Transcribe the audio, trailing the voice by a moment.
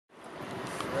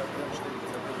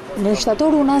Në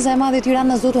shtator Unaza e Madhe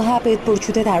Tiranës do të hapet për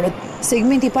qytetarët.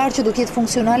 Segmenti i parë që do të jetë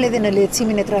funksional edhe në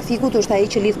lehtësimin e trafikut është ai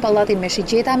që lidh Pallatin me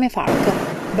Shigjeta me Farkën.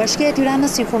 Bashkia e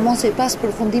Tiranës informon se pas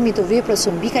përfundimit të veprës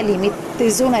së mbikalimit te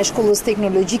zona e Shkollës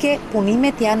Teknologjike,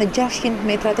 punimet janë në 600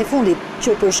 metrat e fundit,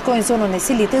 që përshkojnë zonën e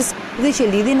Selitës dhe që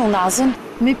lidhin Unazën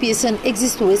me pjesën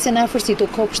ekzistuese në afërsi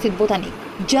të Kopshtit Botanik.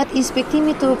 Gjatë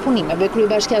inspektimit të punimeve,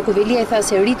 kryebashkiaku Veliaj tha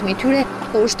se ritmi i tyre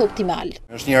është optimal.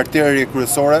 Është një arteri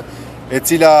kryesore e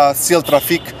cila sjell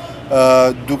trafik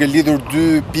duke lidhur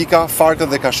dy pika, Farkën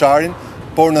dhe Kasharin,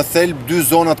 por në thelb dy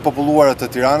zonat populluara të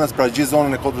Tiranës, pra gjithë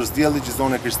zonën e Kodrës Diellit, gjithë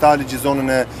zonën e Kristalit, gjithë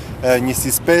zonën e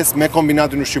njësisë 5 me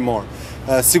Kombinatin Ushqimor.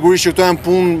 Sigurisht që këto janë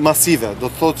punë masive,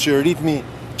 do të thotë që ritmi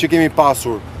që kemi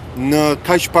pasur në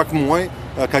kaq pak muaj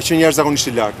ka qenë jashtëzakonisht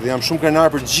i lartë. Dhe jam shumë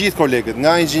krenar për gjithë kolegët,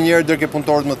 nga inxhinierë deri ke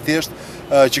punëtorët më të thjeshtë,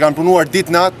 që kanë punuar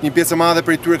ditë-natë, një pjesë e madhe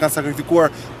prej tyre kanë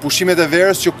sakrifikuar pushimet e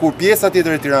verës që kur pjesa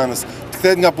tjetër e Tiranës të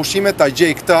kthehet nga pushimet ta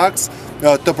gjejë këtë aks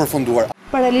të përfunduar.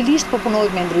 Paralelisht po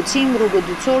punohet me ndryqim, rrugët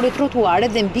dytësore, trotuare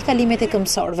dhe mbikalimet e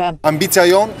këmbësorëve. Ambicia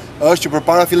jonë është që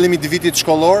përpara fillimit të vitit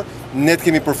shkollor, ne të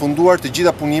kemi përfunduar të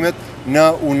gjitha punimet në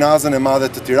Unazën e Madhe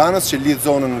të Tiranës, që lidh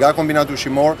zonën nga Kombinati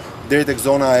Ushqimor deri tek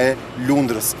zona e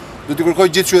Lundrës. Do t'i kërkoj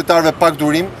gjithë qytetarëve pak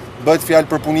durim, bëhet fjalë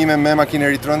për punime me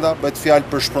makineri të rënda, bëhet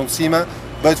fjalë për shpronësime,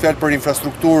 bëhet fjalë për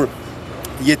infrastrukturë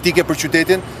jetike për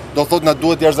qytetin, do thotë na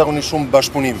duhet jashtëzakonisht shumë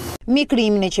bashkëpunim. Me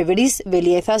krijimin e qeverisë,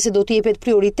 Veliaj tha se do t'i jepet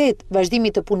prioritet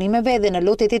vazhdimit të punimeve edhe në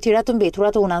lotet e tjera të mbetura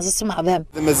të Unazës së Madhe.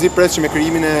 Dhe mezi pres që me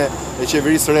krijimin e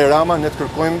qeverisë re Rama ne të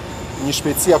kërkojmë një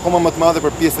shpejtësi akoma më të madhe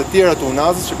për pjesët e tjera të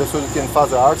Unazës, që besoj të jenë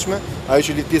faza e ardhshme, ajo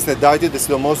që lidh pjesën e Dajtit dhe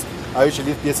sidomos ajo që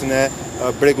lidh pjesën e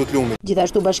bregut lumit.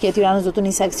 Gjithashtu Bashkia e Tiranës do të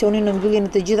nisë aksionin në mbylljen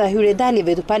e të gjitha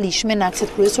hyrje-daljeve të palishme në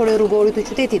akset kryesore rrugore të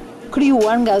qytetit,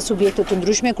 krijuar nga subjekte të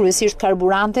ndryshme, kryesisht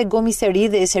karburante, gomiseri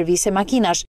dhe servise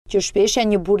makinash, që shpesh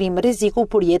janë një burim rreziku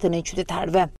për jetën e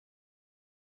qytetarëve.